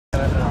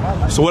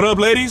So what up,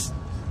 ladies?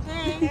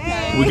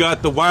 Hey. We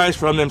got the wives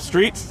from them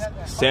streets,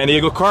 San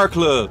Diego Car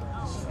Club.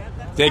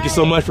 Thank you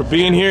so much for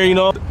being here. You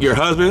know, your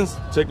husbands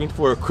took me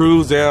for a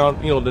cruise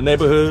down, you know, the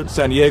neighborhood,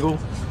 San Diego,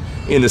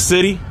 in the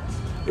city.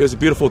 It was a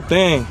beautiful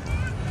thing.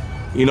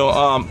 You know,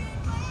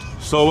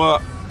 so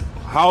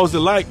how is it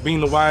like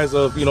being the wives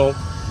of, you know,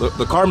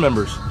 the car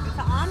members? It's an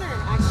honor,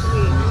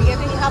 actually. We get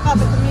to help out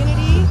the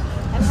community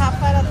and have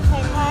fun at the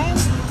same time.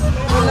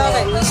 We love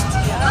it.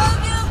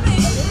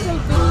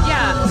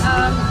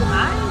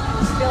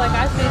 I feel like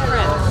I've made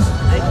friends.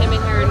 I came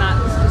in here not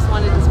just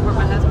wanted to support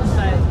my husband,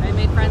 but I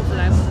made friends that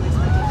I wasn't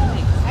expecting to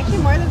make. Actually,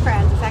 more than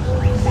friends. It's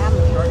actually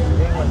family.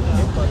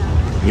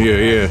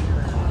 Yeah.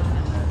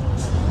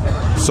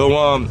 So,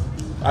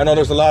 I know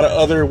there's a lot of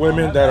other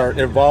women that are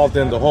involved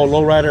in the whole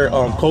lowrider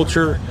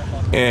culture,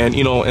 and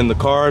you know, in the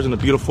cars and the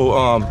beautiful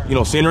you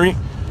know, scenery.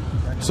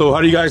 So, how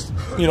do you guys,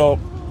 you know,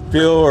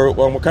 feel, or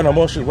what kind of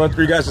emotions run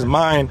through you guys'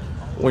 mind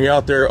when you're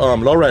out there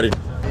lowriding?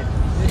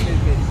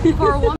 For a woman.